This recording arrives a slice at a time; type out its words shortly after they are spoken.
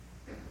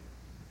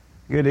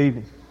Good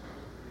evening.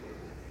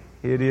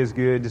 It is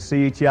good to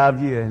see each of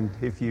you, and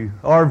if you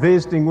are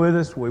visiting with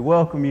us, we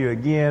welcome you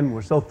again.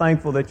 We're so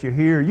thankful that you're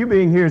here. You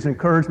being here is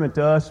encouragement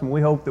to us, and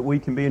we hope that we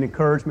can be an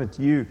encouragement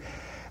to you.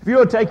 If you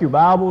will take your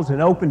Bibles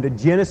and open to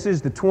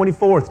Genesis, the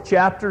 24th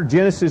chapter,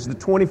 Genesis, the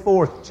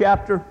 24th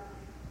chapter,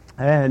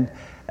 and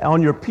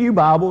on your pew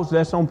Bibles,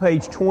 that's on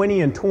page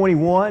 20 and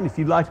 21, if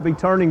you'd like to be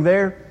turning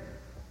there,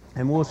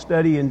 and we'll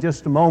study in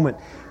just a moment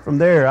from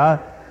there.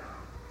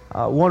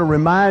 I want to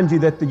remind you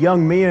that the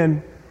young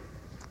men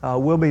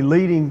will be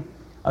leading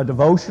a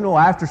devotional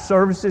after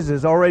services,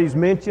 as already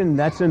mentioned.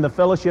 That's in the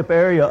fellowship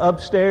area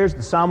upstairs,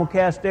 the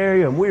simulcast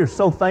area, and we are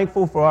so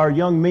thankful for our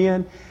young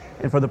men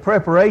and for the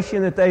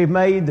preparation that they've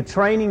made, the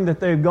training that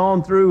they've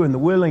gone through, and the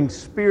willing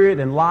spirit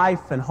and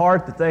life and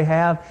heart that they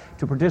have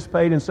to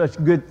participate in such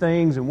good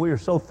things, and we are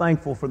so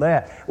thankful for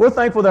that. We're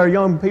thankful that our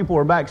young people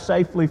are back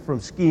safely from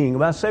skiing.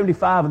 About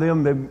 75 of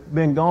them have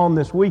been gone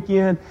this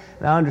weekend,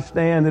 and I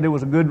understand that it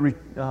was a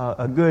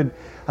good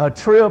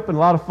trip and a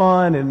lot of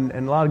fun and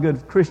a lot of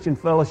good Christian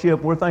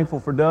fellowship. We're thankful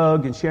for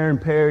Doug and Sharon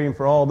Perry and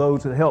for all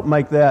those that helped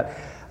make that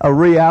a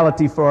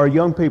reality for our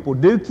young people.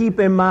 Do keep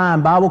in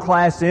mind Bible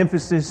Class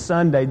Emphasis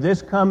Sunday,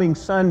 this coming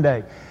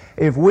Sunday.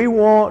 If we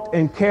want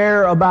and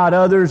care about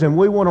others and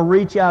we want to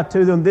reach out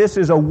to them, this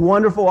is a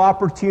wonderful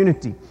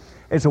opportunity.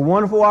 It's a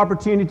wonderful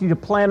opportunity to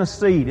plant a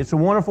seed. It's a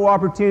wonderful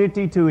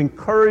opportunity to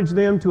encourage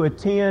them to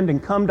attend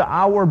and come to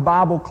our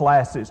Bible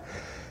classes.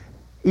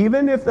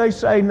 Even if they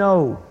say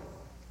no,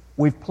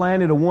 we've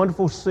planted a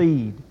wonderful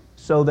seed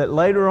so that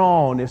later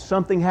on, if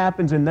something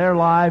happens in their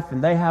life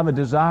and they have a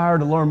desire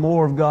to learn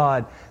more of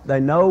God,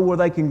 they know where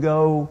they can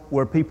go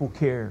where people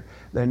care.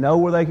 They know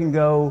where they can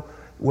go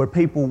where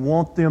people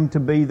want them to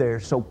be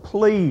there. So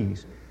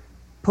please,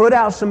 put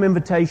out some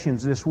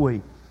invitations this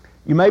week.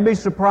 You may be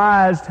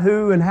surprised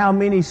who and how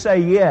many say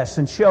yes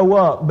and show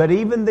up, but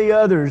even the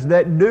others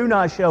that do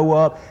not show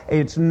up,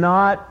 it's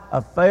not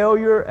a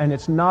failure and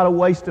it's not a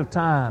waste of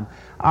time.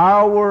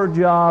 Our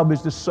job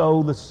is to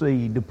sow the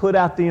seed, to put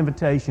out the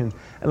invitations,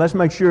 and let's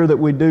make sure that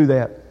we do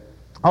that.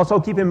 Also,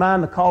 keep in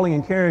mind the Calling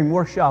and Caring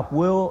Workshop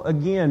will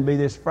again be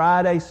this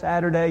Friday,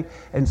 Saturday,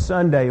 and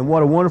Sunday, and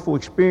what a wonderful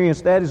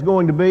experience that is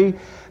going to be.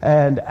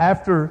 And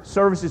after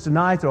services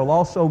tonight, there will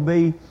also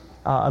be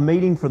a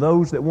meeting for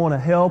those that want to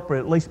help or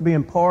at least be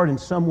in part in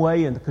some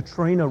way in the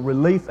Katrina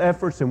relief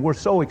efforts, and we're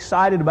so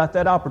excited about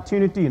that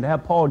opportunity and to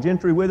have Paul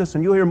Gentry with us,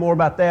 and you'll hear more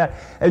about that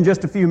in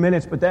just a few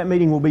minutes, but that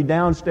meeting will be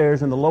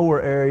downstairs in the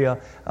lower area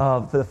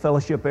of the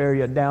fellowship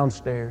area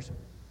downstairs.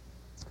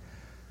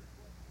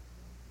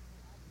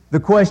 The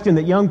question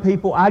that young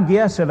people, I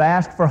guess, have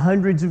asked for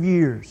hundreds of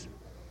years: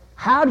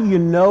 how do you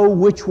know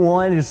which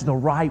one is the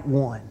right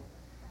one?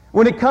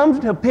 When it comes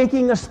to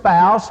picking a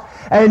spouse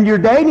and you're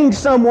dating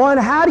someone,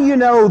 how do you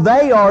know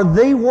they are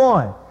the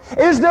one?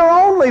 Is there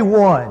only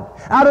one?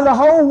 Out of the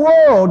whole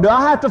world, do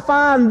I have to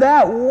find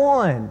that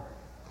one?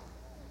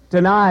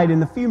 Tonight, in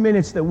the few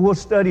minutes that we'll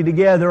study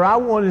together, I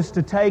want us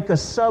to take a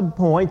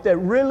sub-point that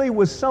really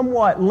was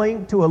somewhat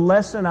linked to a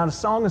lesson out of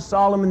Song of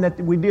Solomon that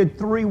we did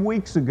 3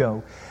 weeks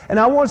ago. And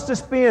I want us to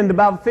spend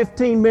about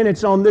 15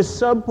 minutes on this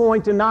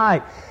sub-point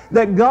tonight,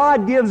 that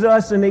God gives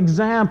us an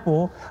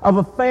example of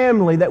a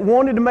family that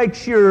wanted to make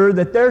sure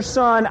that their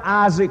son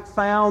Isaac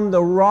found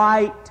the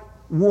right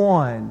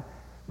one,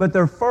 but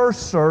their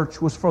first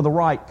search was for the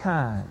right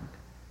kind.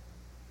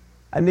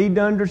 I need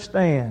to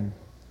understand,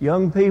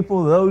 young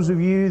people, those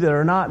of you that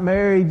are not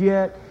married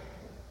yet,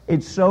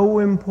 it's so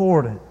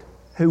important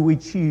who we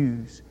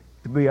choose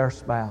to be our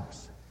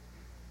spouse.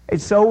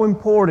 It's so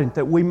important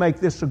that we make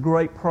this a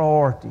great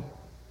priority.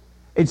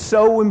 It's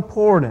so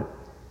important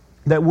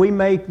that we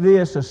make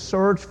this a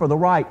search for the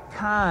right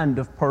kind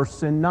of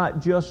person,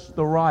 not just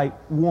the right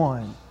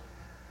one.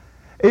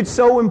 It's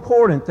so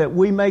important that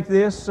we make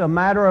this a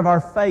matter of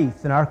our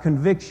faith and our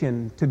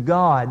conviction to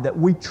God, that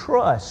we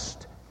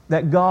trust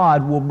that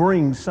God will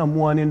bring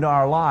someone into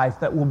our life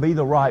that will be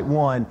the right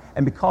one.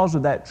 And because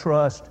of that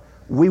trust,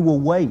 we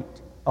will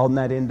wait on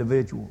that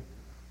individual.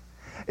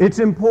 It's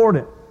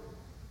important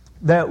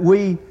that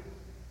we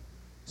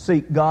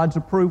seek God's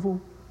approval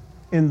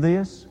in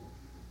this,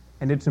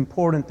 and it's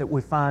important that we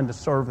find a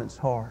servant's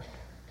heart.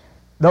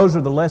 Those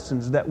are the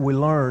lessons that we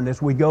learn as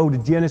we go to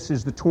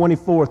Genesis, the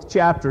 24th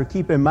chapter.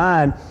 Keep in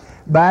mind,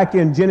 back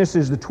in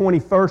Genesis, the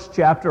 21st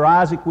chapter,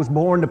 Isaac was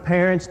born to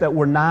parents that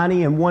were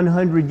 90 and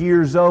 100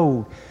 years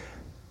old.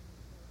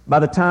 By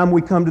the time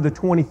we come to the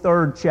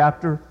 23rd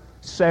chapter,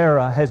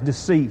 Sarah has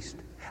deceased.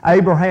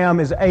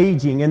 Abraham is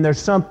aging, and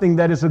there's something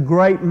that is a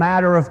great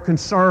matter of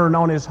concern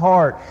on his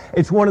heart.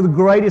 It's one of the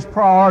greatest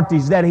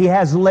priorities that he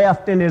has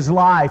left in his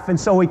life. And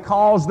so he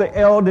calls the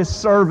eldest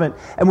servant,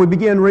 and we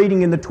begin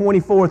reading in the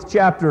 24th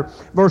chapter,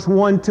 verse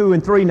 1, 2,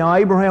 and 3. Now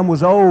Abraham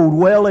was old,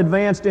 well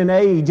advanced in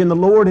age, and the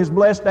Lord has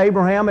blessed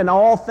Abraham in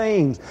all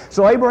things.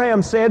 So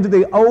Abraham said to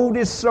the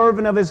oldest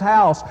servant of his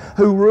house,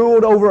 who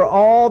ruled over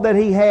all that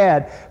he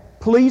had,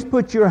 "Please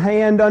put your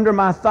hand under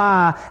my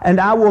thigh, and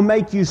I will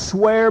make you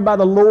swear by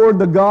the Lord,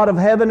 the God of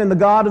heaven and the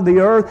God of the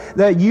earth,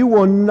 that you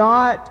will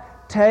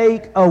not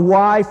take a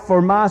wife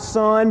for my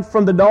son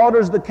from the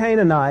daughters of the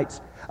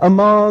Canaanites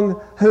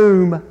among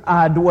whom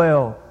I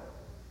dwell.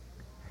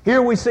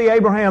 Here we see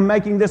Abraham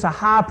making this a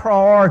high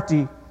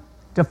priority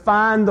to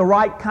find the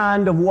right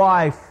kind of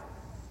wife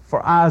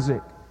for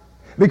Isaac,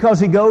 because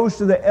he goes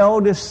to the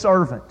eldest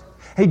servant.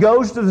 He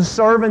goes to the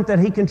servant that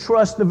he can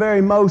trust the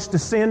very most to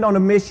send on a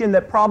mission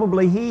that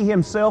probably he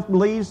himself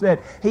believes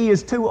that he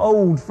is too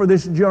old for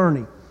this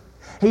journey.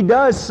 He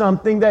does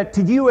something that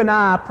to you and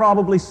I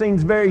probably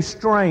seems very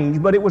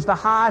strange, but it was the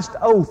highest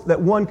oath that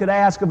one could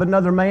ask of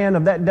another man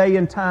of that day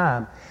and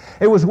time.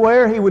 It was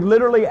where he would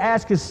literally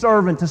ask his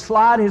servant to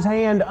slide his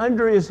hand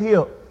under his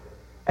hip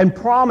and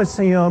promise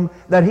him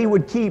that he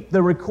would keep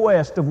the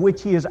request of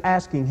which he is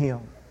asking him.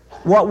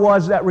 What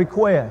was that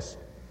request?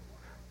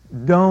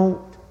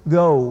 Don't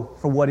go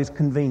for what is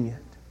convenient.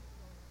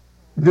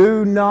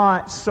 Do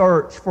not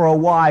search for a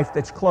wife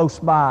that's close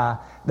by.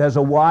 There's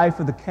a wife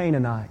of the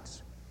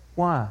Canaanites.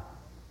 Why?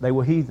 They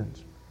were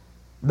heathens.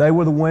 They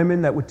were the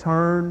women that would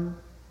turn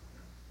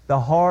the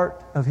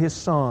heart of his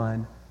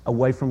son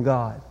away from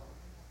God.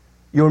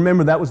 You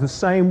remember that was the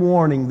same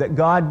warning that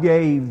God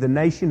gave the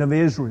nation of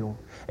Israel.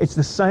 It's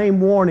the same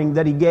warning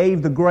that he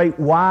gave the great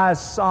wise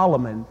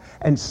Solomon.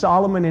 And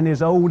Solomon in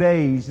his old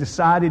age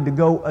decided to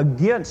go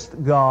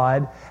against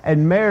God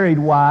and married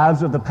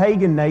wives of the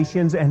pagan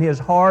nations, and his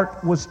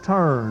heart was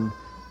turned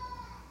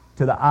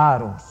to the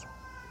idols.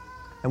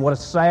 And what a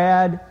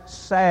sad,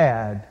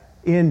 sad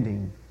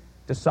ending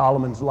to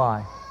Solomon's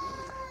life.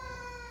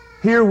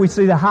 Here we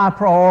see the high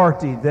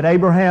priority that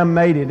Abraham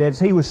made it as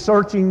he was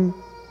searching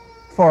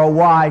for a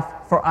wife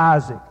for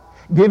Isaac,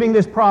 giving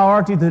this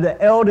priority to the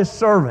eldest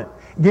servant,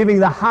 giving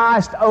the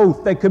highest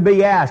oath that could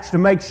be asked to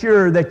make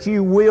sure that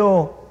you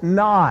will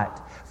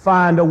not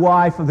find a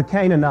wife of the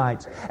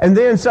Canaanites. And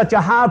then such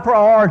a high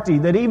priority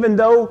that even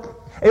though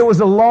it was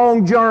a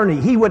long journey,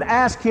 he would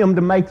ask him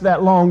to make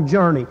that long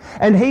journey.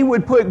 And he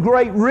would put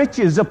great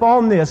riches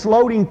upon this,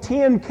 loading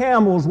 10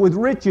 camels with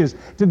riches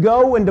to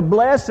go and to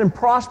bless and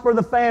prosper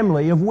the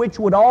family, of which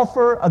would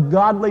offer a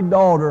godly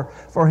daughter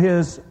for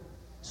his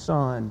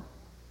son,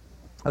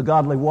 a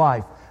godly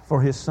wife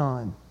for his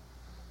son.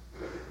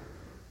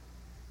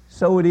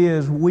 So it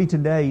is, we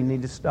today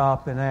need to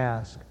stop and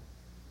ask,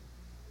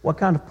 what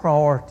kind of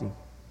priority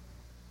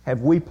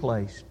have we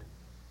placed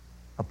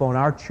upon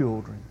our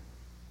children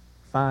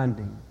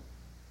finding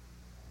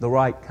the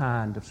right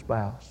kind of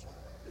spouse?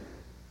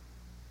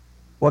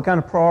 What kind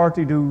of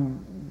priority do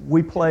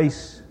we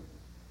place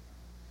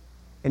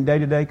in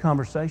day-to-day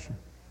conversation?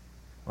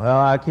 Well,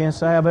 I can't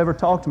say I've ever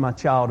talked to my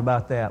child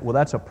about that. Well,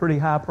 that's a pretty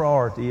high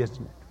priority,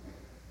 isn't it?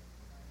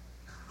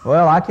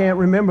 Well, I can't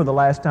remember the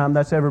last time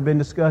that's ever been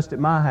discussed at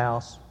my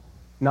house.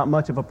 Not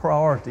much of a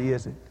priority,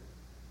 is it?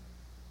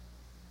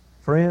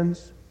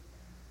 Friends,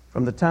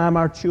 from the time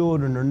our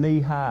children are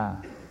knee-high,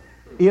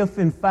 if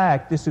in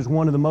fact this is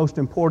one of the most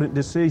important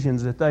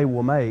decisions that they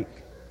will make,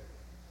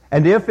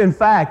 and if in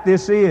fact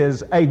this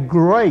is a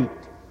great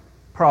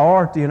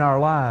priority in our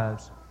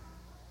lives,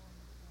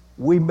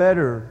 we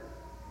better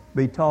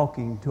be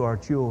talking to our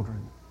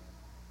children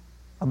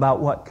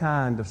about what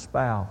kind of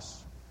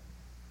spouse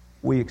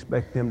we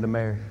expect them to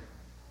marry.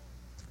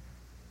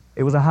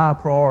 It was a high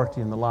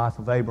priority in the life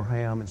of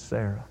Abraham and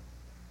Sarah.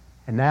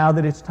 And now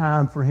that it's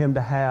time for him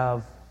to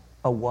have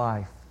a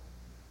wife,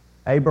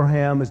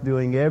 Abraham is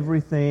doing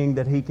everything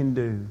that he can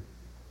do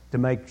to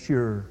make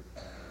sure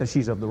that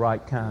she's of the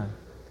right kind.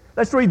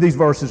 Let's read these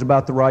verses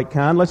about the right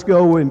kind. Let's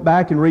go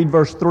back and read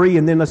verse 3,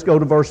 and then let's go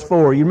to verse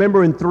 4. You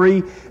remember in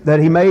 3 that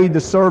he made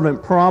the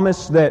servant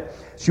promise that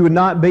she would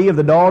not be of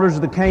the daughters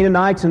of the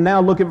Canaanites. And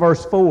now look at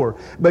verse 4.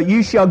 But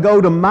you shall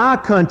go to my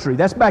country,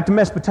 that's back to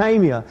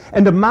Mesopotamia,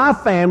 and to my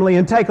family,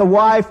 and take a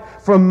wife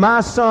from my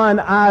son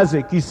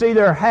Isaac. You see,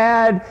 there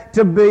had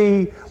to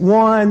be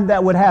one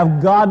that would have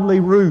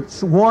godly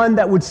roots, one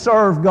that would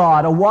serve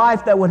God, a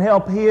wife that would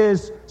help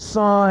his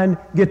son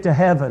get to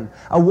heaven,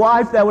 a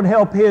wife that would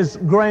help his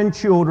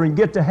grandchildren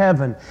get to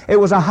heaven. It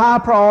was a high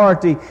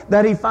priority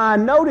that he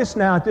find. Notice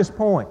now at this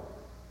point,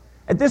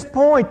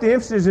 the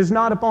emphasis is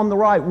not upon the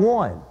right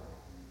one.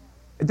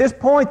 At this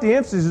point, the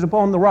emphasis is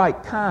upon the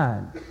right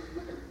kind.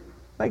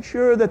 Make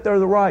sure that they're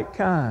the right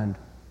kind.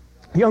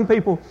 Young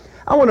people,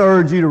 I want to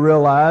urge you to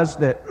realize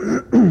that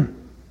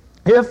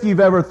if you've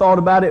ever thought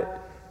about it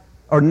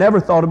or never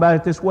thought about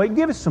it this way,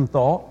 give it some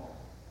thought.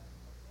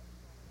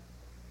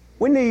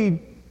 We need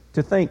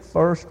to think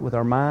first with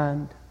our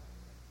mind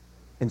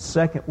and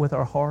second with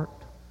our heart.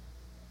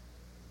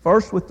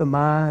 First with the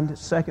mind,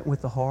 second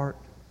with the heart.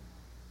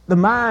 The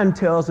mind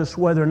tells us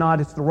whether or not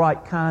it's the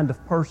right kind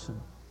of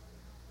person.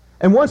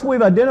 And once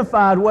we've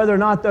identified whether or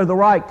not they're the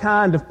right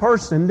kind of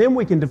person, then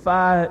we can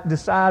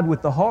decide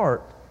with the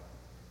heart,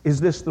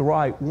 is this the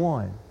right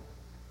one?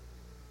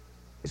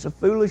 It's a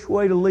foolish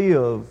way to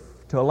live,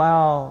 to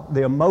allow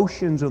the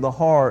emotions of the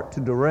heart to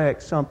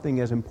direct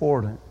something as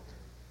important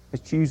as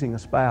choosing a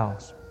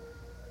spouse.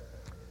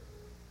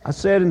 I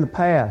said in the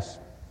past,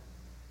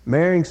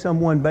 marrying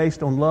someone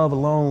based on love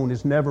alone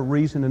is never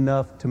reason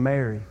enough to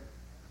marry.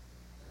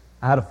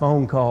 I had a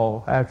phone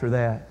call after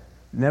that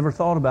Never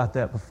thought about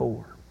that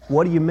before.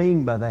 What do you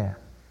mean by that?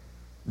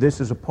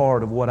 This is a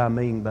part of what I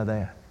mean by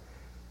that.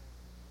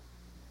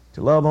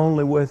 To love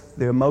only with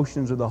the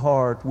emotions of the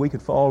heart, we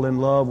could fall in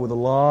love with a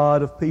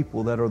lot of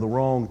people that are the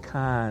wrong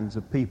kinds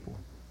of people.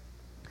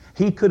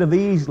 He could have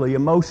easily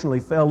emotionally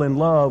fell in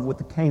love with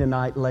the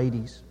Canaanite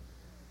ladies.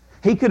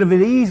 He could have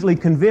easily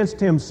convinced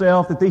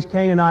himself that these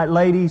Canaanite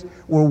ladies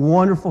were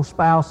wonderful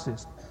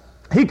spouses.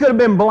 He could have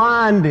been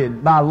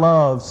blinded by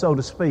love, so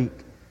to speak.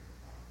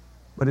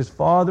 But his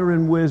father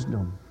in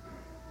wisdom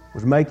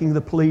was making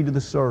the plea to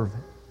the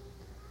servant.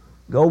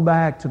 Go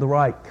back to the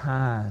right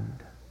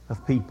kind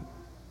of people.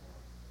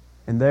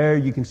 And there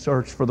you can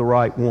search for the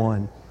right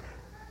one.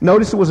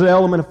 Notice it was an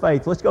element of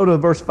faith. Let's go to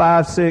verse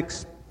 5,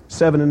 6,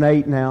 7, and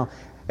 8 now.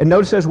 And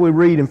notice as we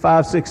read in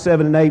 5, 6,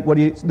 7, and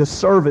 8, the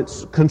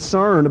servant's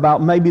concerned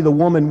about maybe the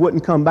woman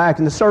wouldn't come back.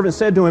 And the servant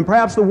said to him,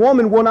 perhaps the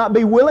woman will not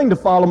be willing to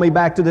follow me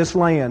back to this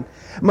land.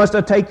 Must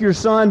I take your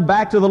son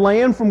back to the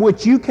land from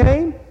which you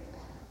came?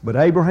 But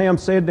Abraham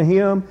said to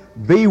him,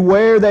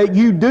 beware that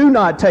you do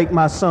not take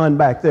my son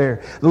back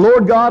there. The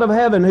Lord God of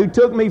heaven, who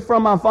took me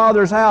from my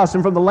father's house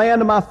and from the land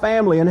of my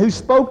family, and who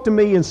spoke to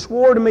me and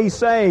swore to me,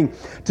 saying,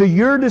 to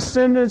your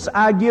descendants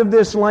I give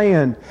this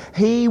land.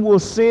 He will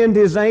send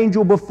his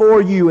angel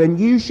before you, and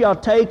you shall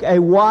take a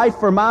wife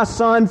for my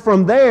son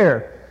from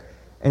there.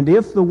 And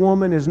if the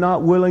woman is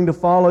not willing to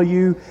follow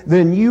you,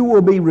 then you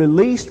will be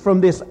released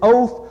from this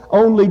oath.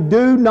 Only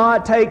do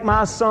not take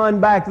my son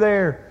back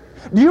there.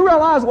 Do you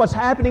realize what's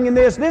happening in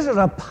this? This is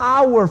a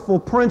powerful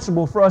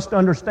principle for us to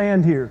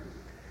understand here.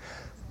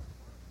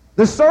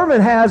 The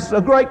servant has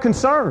a great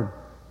concern.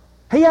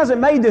 He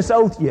hasn't made this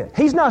oath yet.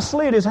 He's not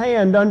slid his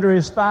hand under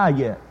his thigh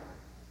yet.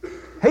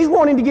 He's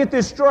wanting to get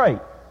this straight.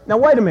 Now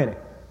wait a minute.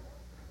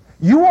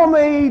 You want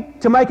me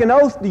to make an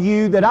oath to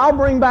you that I'll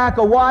bring back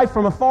a wife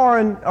from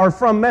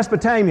from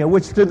Mesopotamia,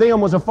 which to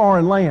them was a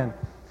foreign land.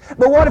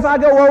 But what if I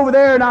go over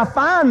there and I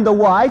find the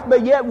wife,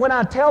 but yet when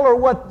I tell her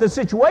what the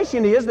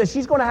situation is, that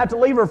she's going to have to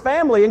leave her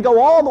family and go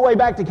all the way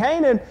back to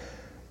Canaan,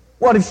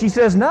 what if she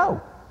says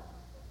no?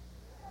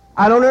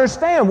 I don't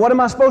understand. What am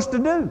I supposed to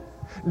do?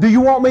 Do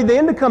you want me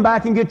then to come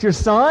back and get your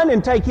son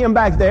and take him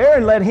back there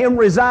and let him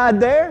reside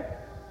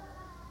there?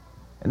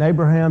 And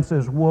Abraham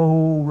says,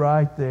 whoa,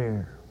 right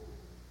there.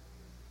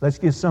 Let's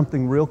get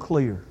something real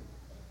clear.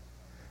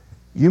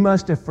 You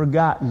must have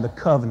forgotten the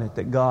covenant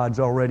that God's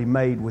already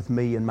made with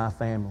me and my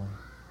family.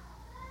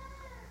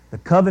 The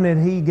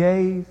covenant He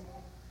gave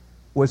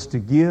was to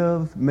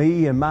give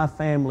me and my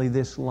family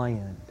this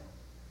land.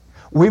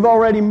 We've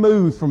already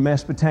moved from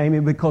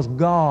Mesopotamia because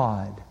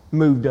God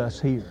moved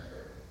us here.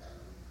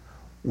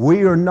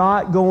 We are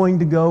not going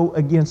to go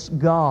against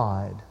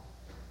God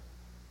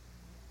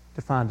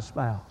to find a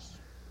spouse.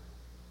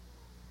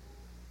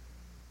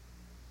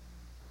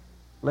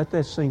 Let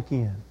that sink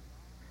in.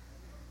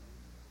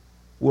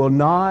 Will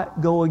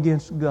not go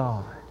against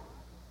God.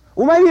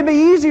 Well, maybe it'd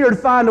be easier to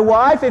find a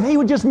wife if he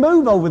would just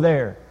move over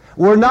there.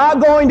 We're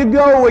not going to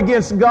go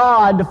against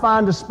God to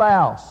find a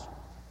spouse.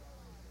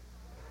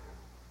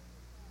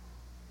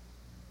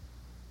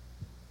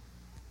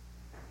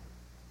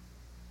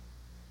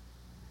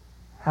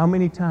 How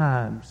many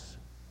times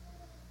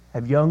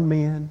have young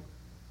men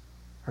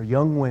or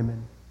young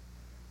women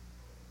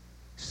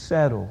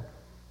settled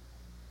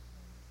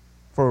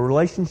for a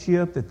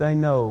relationship that they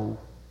know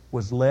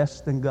was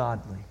less than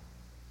godly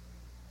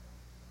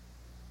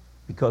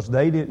because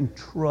they didn't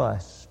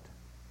trust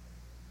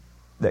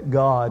that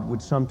God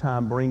would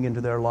sometime bring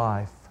into their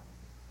life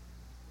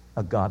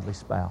a godly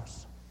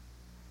spouse?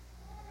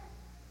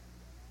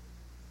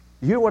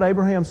 You hear what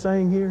Abraham's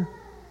saying here?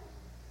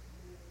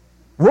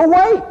 We'll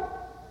wait.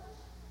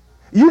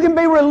 You can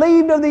be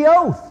relieved of the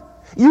oath.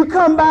 You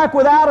come back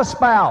without a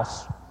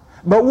spouse,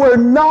 but we're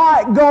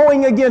not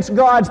going against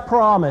God's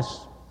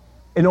promise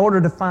in order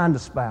to find a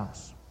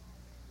spouse.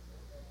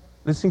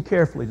 Listen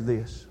carefully to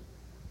this.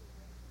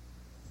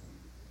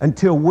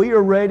 Until we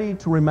are ready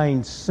to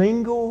remain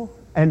single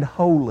and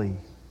holy,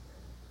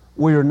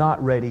 we are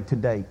not ready to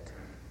date.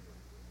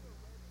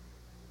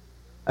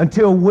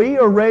 Until we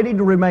are ready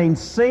to remain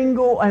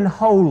single and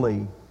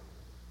holy,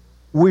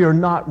 we are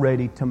not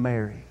ready to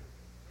marry.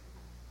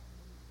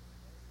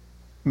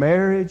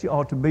 Marriage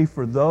ought to be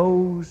for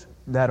those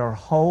that are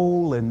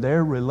whole in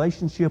their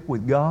relationship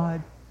with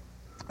God,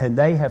 and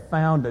they have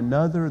found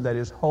another that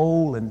is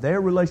whole in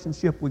their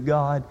relationship with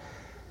God,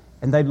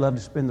 and they'd love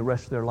to spend the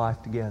rest of their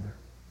life together.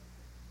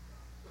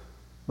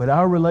 But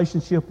our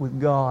relationship with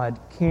God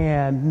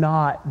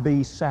cannot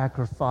be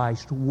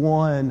sacrificed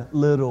one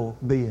little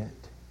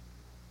bit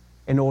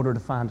in order to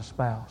find a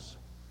spouse.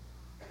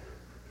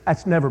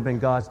 That's never been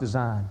God's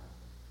design.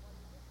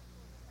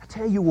 I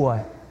tell you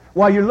what,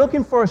 while you're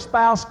looking for a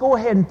spouse, go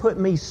ahead and put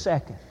me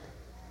second.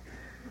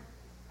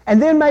 And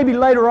then maybe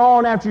later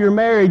on after you're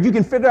married, you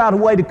can figure out a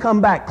way to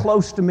come back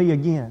close to me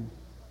again.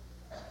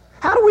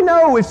 How do we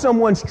know if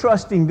someone's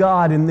trusting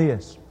God in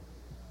this?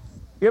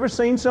 You ever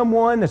seen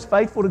someone that's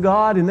faithful to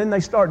God and then they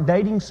start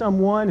dating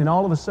someone and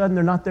all of a sudden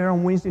they're not there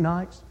on Wednesday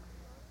nights?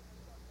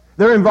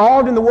 They're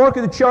involved in the work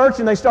of the church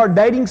and they start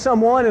dating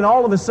someone and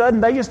all of a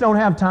sudden they just don't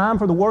have time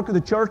for the work of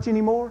the church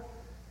anymore.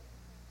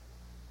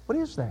 What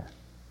is that?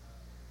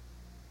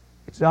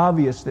 It's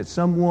obvious that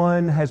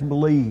someone has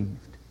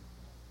believed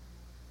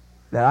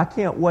that I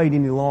can't wait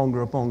any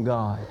longer upon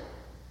God.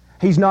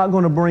 He's not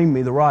going to bring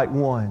me the right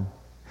one.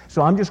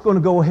 So I'm just going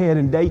to go ahead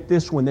and date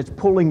this one that's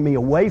pulling me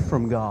away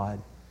from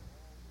God.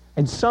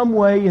 And some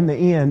way in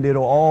the end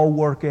it'll all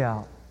work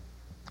out.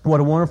 What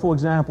a wonderful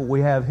example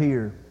we have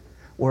here,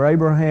 where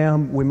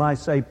Abraham, we might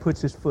say, puts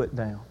his foot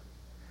down.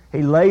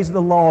 He lays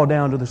the law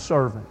down to the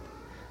servant.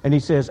 And he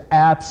says,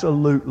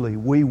 absolutely,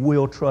 we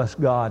will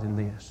trust God in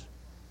this.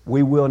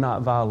 We will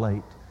not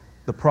violate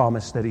the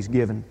promise that He's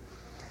given.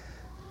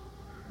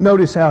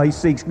 Notice how he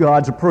seeks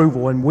God's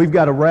approval, and we've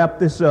got to wrap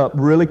this up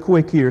really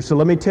quick here. So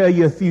let me tell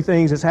you a few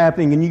things that's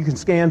happening, and you can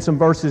scan some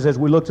verses as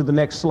we look to the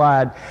next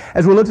slide.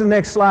 As we look to the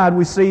next slide,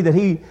 we see that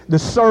the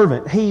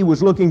servant, he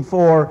was looking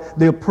for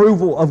the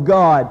approval of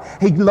God.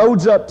 He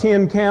loads up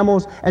 10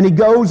 camels, and he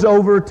goes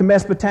over to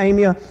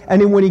Mesopotamia, and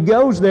then when he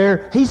goes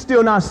there, he's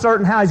still not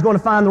certain how he's going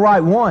to find the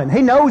right one.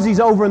 He knows he's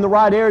over in the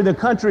right area of the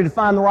country to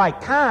find the right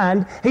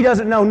kind. He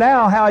doesn't know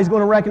now how he's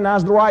going to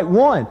recognize the right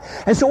one.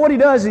 And so what he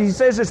does is he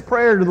says this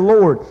prayer to the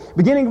Lord.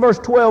 Beginning verse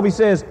 12, he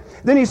says,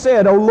 then he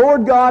said, O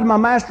Lord God, my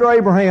master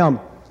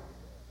Abraham,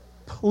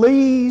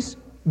 please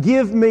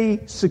give me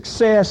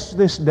success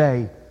this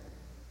day.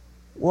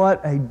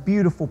 What a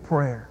beautiful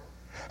prayer.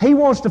 He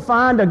wants to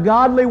find a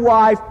godly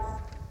wife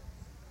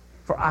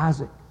for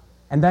Isaac,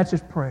 and that's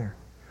his prayer.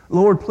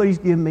 Lord, please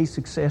give me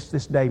success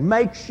this day.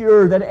 Make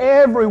sure that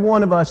every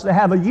one of us that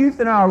have a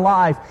youth in our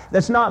life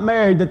that's not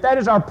married, that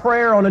is our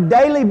prayer on a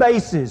daily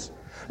basis.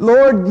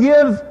 Lord,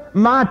 give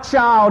my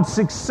child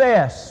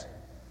success.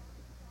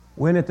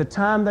 When at the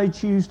time they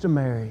choose to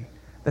marry,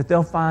 that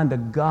they'll find a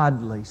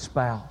godly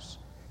spouse.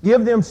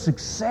 Give them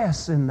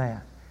success in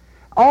that.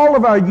 All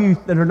of our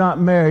youth that are not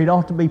married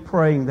ought to be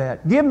praying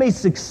that. Give me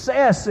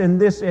success in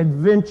this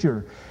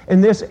adventure,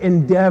 in this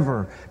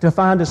endeavor to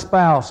find a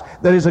spouse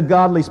that is a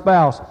godly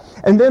spouse.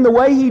 And then the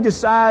way he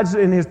decides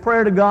in his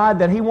prayer to God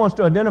that he wants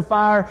to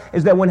identify her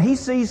is that when he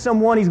sees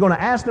someone, he's going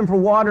to ask them for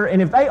water.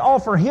 And if they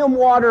offer him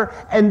water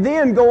and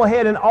then go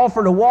ahead and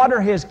offer to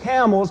water his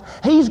camels,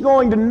 he's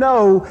going to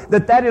know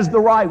that that is the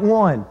right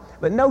one.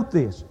 But note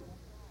this.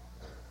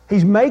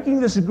 He's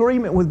making this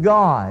agreement with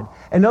God.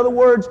 In other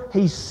words,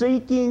 he's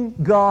seeking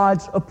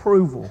God's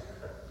approval.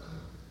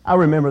 I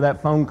remember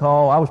that phone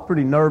call. I was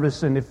pretty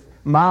nervous, and if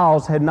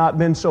miles had not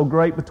been so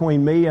great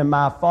between me and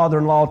my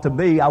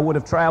father-in-law-to-be, I would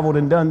have traveled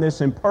and done this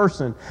in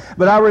person.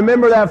 But I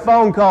remember that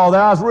phone call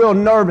that I was real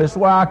nervous,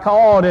 where I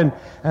called and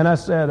I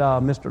said,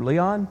 Mr.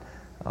 Leon,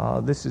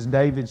 this is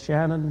David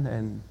Shannon,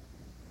 and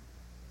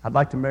I'd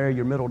like to marry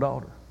your middle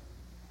daughter.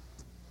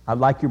 I'd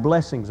like your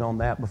blessings on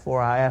that before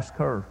I ask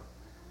her.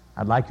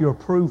 I'd like your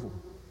approval.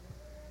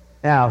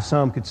 Now,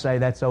 some could say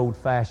that's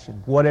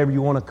old-fashioned. Whatever you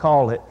want to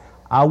call it,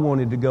 I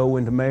wanted to go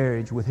into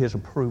marriage with his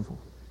approval,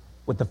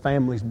 with the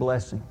family's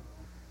blessing.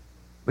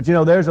 But you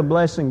know, there's a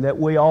blessing that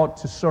we ought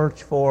to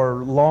search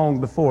for long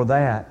before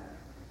that,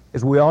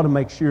 is we ought to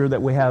make sure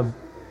that we have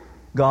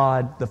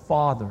God the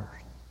Father's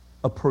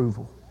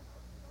approval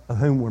of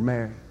whom we're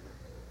marrying.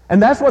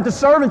 And that's what the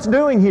servant's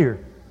doing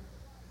here.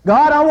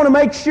 God, I want to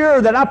make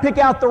sure that I pick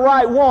out the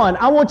right one.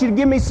 I want you to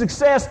give me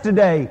success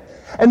today.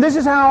 And this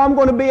is how I'm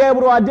going to be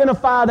able to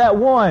identify that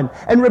one.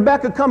 And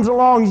Rebecca comes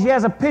along and she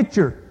has a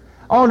picture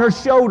on her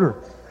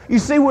shoulder. You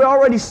see, we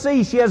already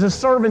see she has a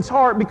servant's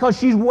heart because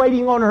she's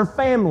waiting on her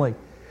family.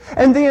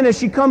 And then as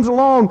she comes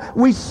along,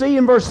 we see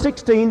in verse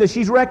 16 that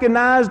she's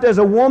recognized as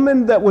a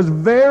woman that was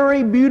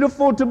very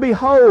beautiful to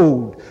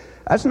behold.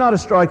 That's not a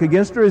strike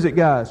against her, is it,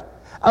 guys?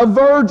 A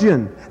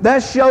virgin. That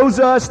shows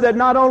us that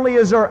not only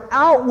is her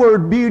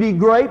outward beauty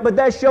great, but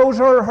that shows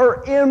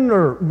her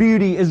inner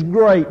beauty is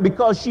great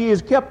because she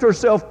has kept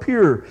herself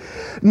pure.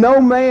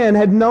 No man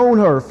had known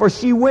her, for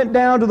she went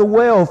down to the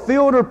well,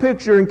 filled her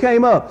pitcher, and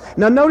came up.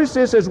 Now notice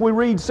this as we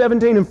read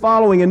 17 and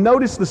following, and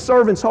notice the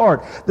servant's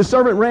heart. The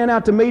servant ran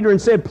out to meet her and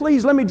said,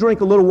 please let me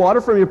drink a little water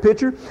from your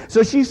pitcher.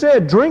 So she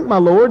said, drink, my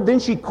lord. Then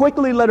she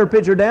quickly let her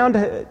pitcher down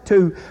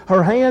to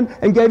her hand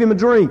and gave him a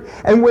drink.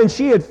 And when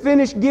she had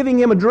finished giving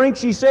him a drink,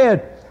 she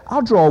said,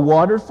 I'll draw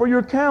water for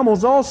your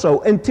camels also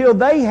until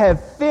they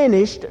have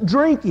finished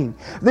drinking.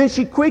 Then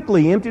she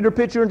quickly emptied her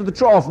pitcher into the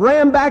trough,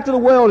 ran back to the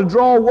well to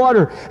draw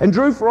water, and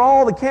drew for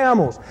all the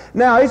camels.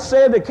 Now, it's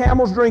said that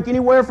camels drink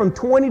anywhere from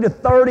 20 to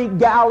 30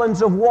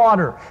 gallons of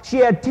water. She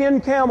had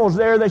 10 camels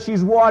there that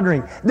she's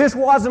watering. This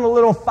wasn't a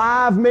little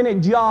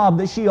 5-minute job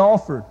that she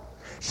offered.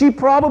 She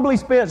probably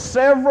spent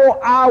several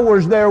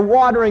hours there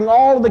watering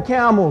all of the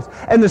camels,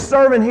 and the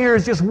servant here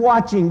is just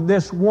watching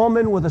this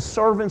woman with a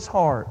servant's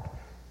heart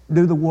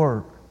do the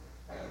work.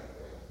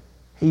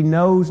 He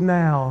knows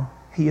now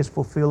he is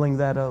fulfilling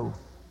that oath.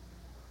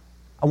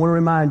 I want to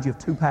remind you of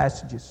 2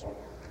 passages.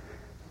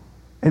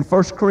 In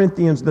 1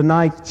 Corinthians, the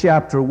 9th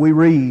chapter, we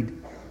read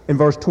in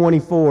verse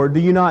 24, do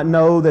you not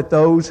know that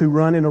those who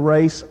run in a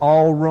race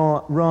all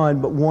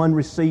run, but one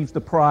receives the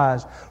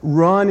prize?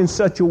 Run in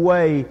such a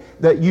way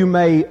that you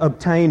may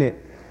obtain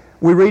it.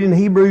 We read in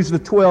Hebrews, the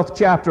 12th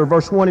chapter,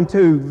 verse 1 and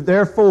 2,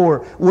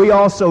 "Therefore, we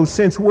also,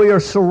 since we are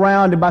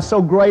surrounded by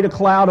so great a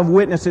cloud of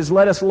witnesses,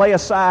 let us lay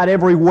aside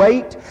every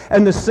weight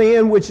and the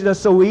sin which does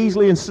so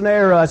easily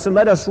ensnare us, and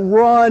let us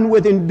run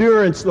with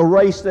endurance the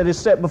race that is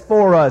set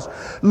before us,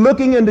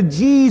 looking unto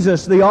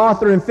Jesus, the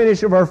author and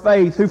finisher of our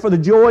faith, who for the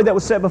joy that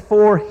was set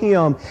before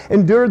Him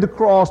endured the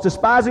cross,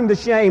 despising the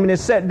shame, and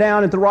is set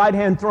down at the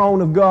right-hand throne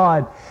of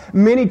God."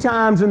 Many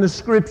times in the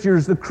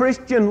Scriptures, the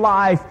Christian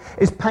life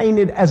is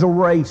painted as a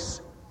race.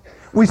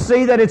 We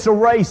see that it's a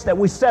race, that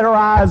we set our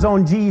eyes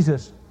on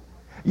Jesus.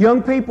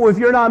 Young people, if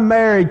you're not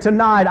married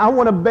tonight, I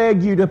want to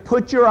beg you to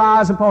put your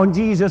eyes upon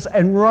Jesus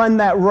and run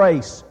that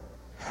race.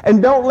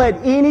 And don't let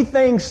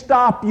anything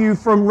stop you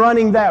from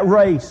running that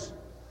race.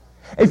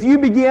 If you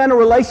begin a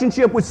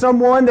relationship with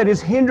someone that is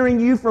hindering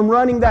you from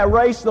running that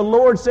race, the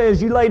Lord says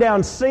you lay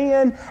down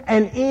sin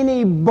and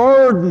any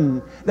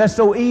burden that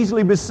so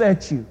easily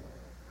besets you.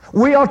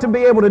 We ought to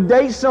be able to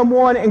date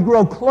someone and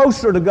grow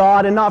closer to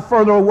God and not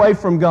further away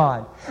from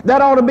God.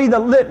 That ought to be the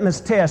litmus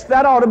test.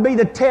 That ought to be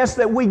the test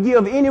that we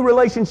give any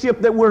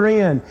relationship that we're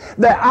in.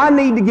 That I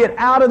need to get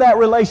out of that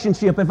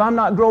relationship if I'm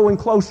not growing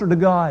closer to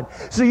God.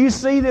 So you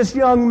see this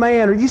young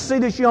man or you see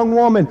this young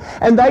woman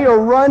and they are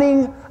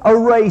running a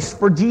race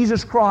for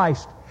Jesus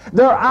Christ.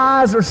 Their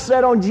eyes are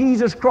set on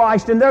Jesus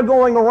Christ and they're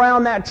going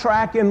around that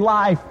track in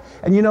life.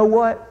 And you know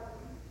what?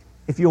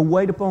 If you'll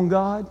wait upon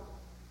God,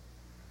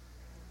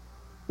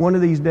 one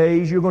of these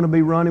days, you're going to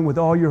be running with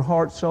all your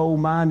heart, soul,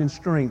 mind, and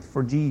strength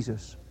for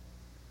Jesus.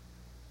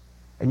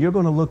 And you're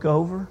going to look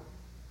over.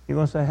 You're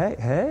going to say,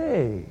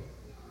 hey,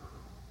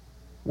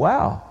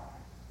 wow,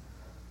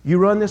 you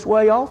run this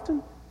way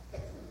often?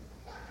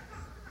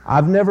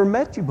 I've never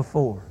met you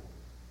before.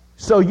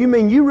 So you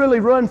mean you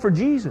really run for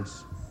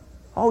Jesus?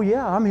 Oh,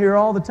 yeah, I'm here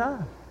all the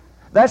time.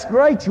 That's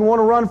great. You want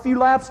to run a few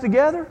laps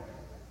together?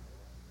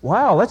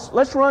 Wow,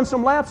 let's run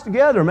some laps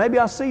together. Maybe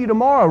I'll see you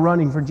tomorrow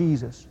running for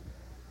Jesus.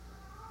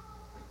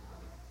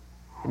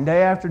 And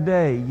day after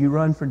day, you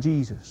run for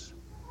Jesus.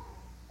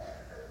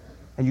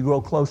 And you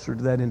grow closer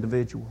to that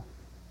individual.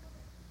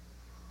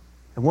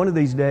 And one of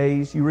these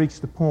days, you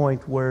reach the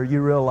point where you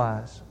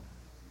realize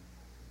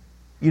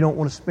you don't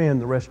want to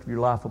spend the rest of your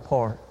life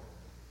apart.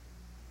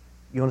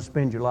 You want to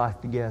spend your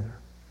life together.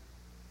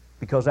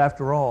 Because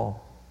after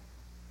all,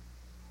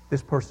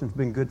 this person's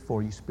been good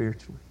for you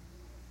spiritually.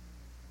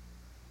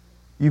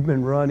 You've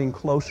been running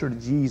closer to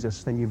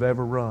Jesus than you've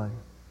ever run.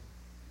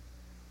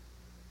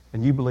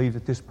 And you believe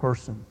that this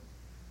person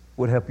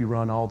would help you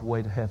run all the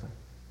way to heaven.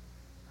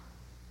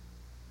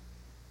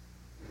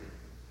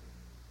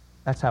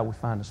 That's how we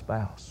find a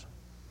spouse.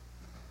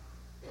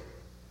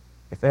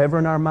 If ever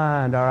in our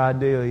mind our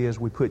idea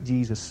is we put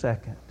Jesus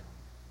second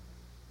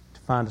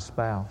to find a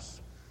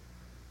spouse,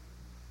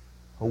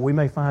 or we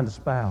may find a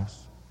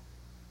spouse,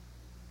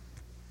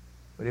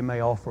 but it may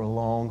offer a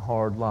long,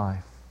 hard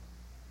life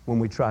when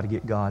we try to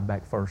get God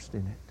back first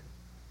in it.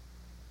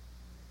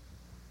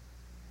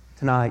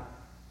 Tonight,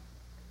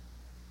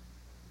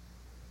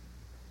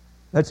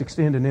 let's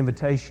extend an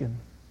invitation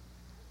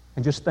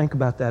and just think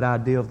about that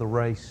idea of the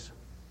race.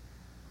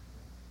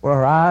 Where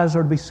our eyes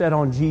are to be set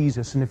on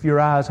Jesus, and if your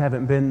eyes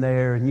haven't been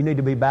there and you need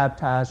to be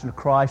baptized into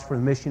Christ for the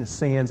remission of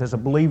sins as a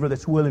believer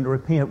that's willing to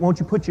repent, won't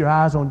you put your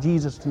eyes on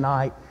Jesus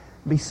tonight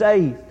and be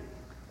saved?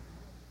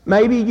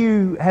 Maybe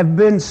you have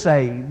been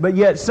saved, but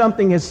yet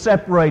something has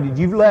separated.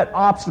 You've let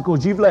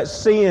obstacles, you've let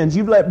sins,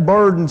 you've let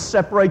burdens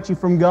separate you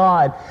from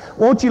God.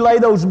 Won't you lay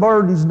those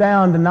burdens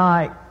down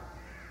tonight?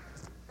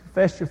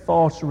 Confess your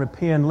faults and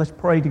repent. Let's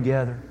pray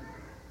together.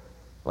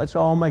 Let's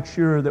all make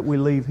sure that we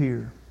leave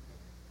here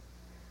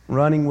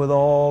running with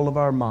all of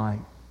our might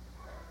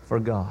for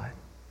God.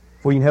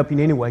 If we can help you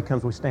in any way, come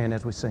as we stand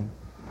as we sing.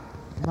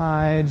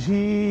 My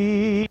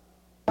Jesus.